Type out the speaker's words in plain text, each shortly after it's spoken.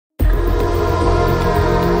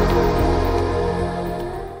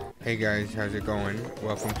Hey guys, how's it going?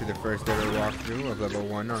 Welcome to the first ever walkthrough of level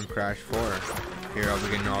 1 on Crash 4. Here I'll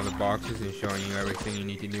be getting all the boxes and showing you everything you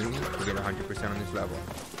need to do to get 100% on this level.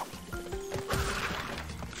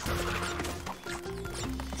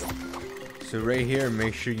 So right here,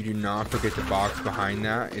 make sure you do not forget the box behind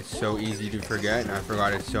that. It's so easy to forget and I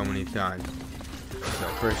forgot it so many times. So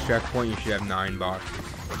first checkpoint, you should have 9 boxes.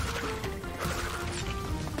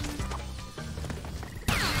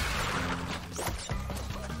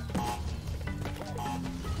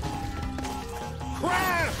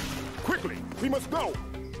 Quickly, we must go.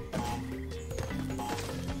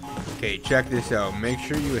 Okay, check this out. Make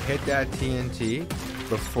sure you hit that TNT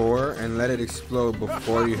before and let it explode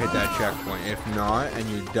before you hit that checkpoint. If not, and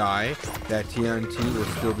you die, that TNT will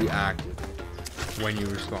still be active when you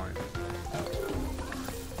respawn.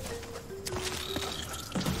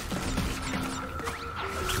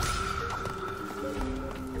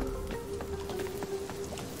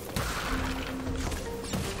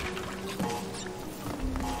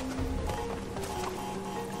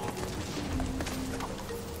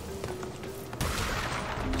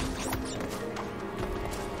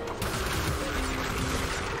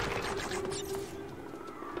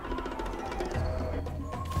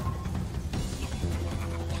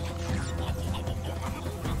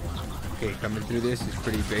 Okay, coming through this is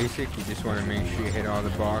pretty basic. You just want to make sure you hit all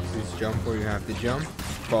the boxes, jump where you have to jump,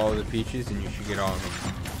 follow the peaches, and you should get all of them.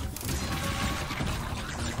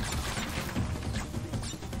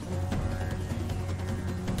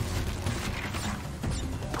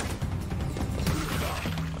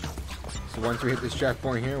 So once we hit this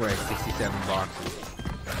checkpoint here, we're at 67 boxes.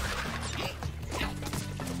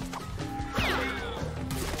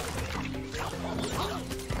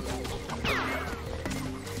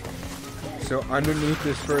 So underneath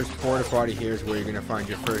this first porta potty here is where you're going to find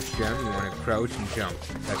your first gem. You want to crouch and jump.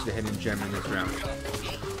 That's the hidden gem in this round.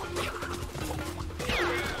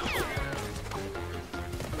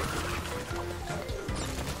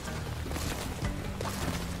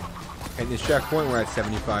 At this checkpoint, we're at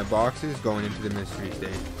 75 boxes going into the mystery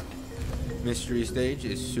stage. Mystery stage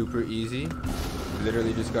is super easy. You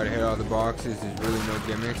literally just got to hit all the boxes. There's really no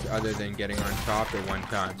gimmicks other than getting on top at one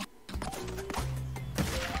time.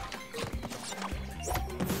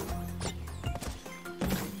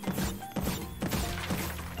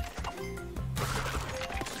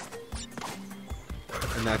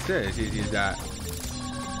 And that's it, as easy as that.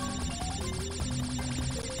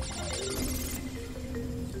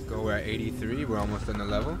 Go, we're at 83, we're almost on the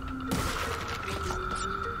level.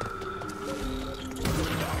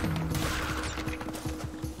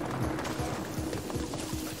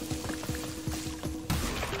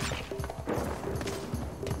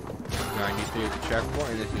 .93 at the checkpoint,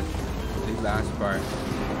 and this is the last part.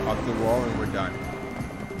 Up the wall and we're done.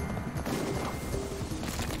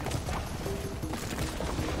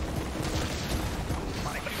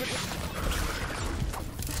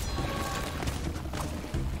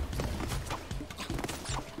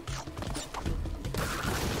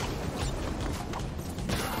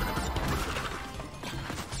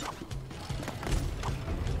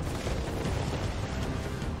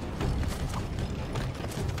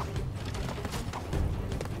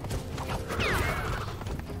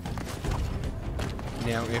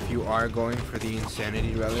 Now, if you are going for the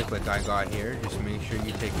N-sanity relic like I got here, just make sure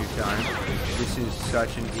you take your time. This is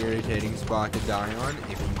such an irritating spot to die on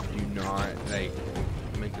if you do not, like,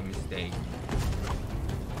 make a mistake.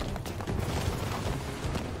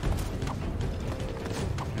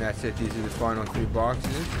 And that's it. These are the final 3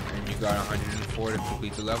 boxes, and you got 104 to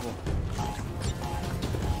complete the level.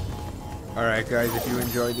 Alright guys, if you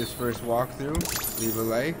enjoyed this first walkthrough, leave a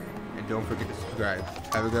like, and don't forget to subscribe.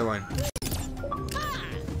 Have a good one.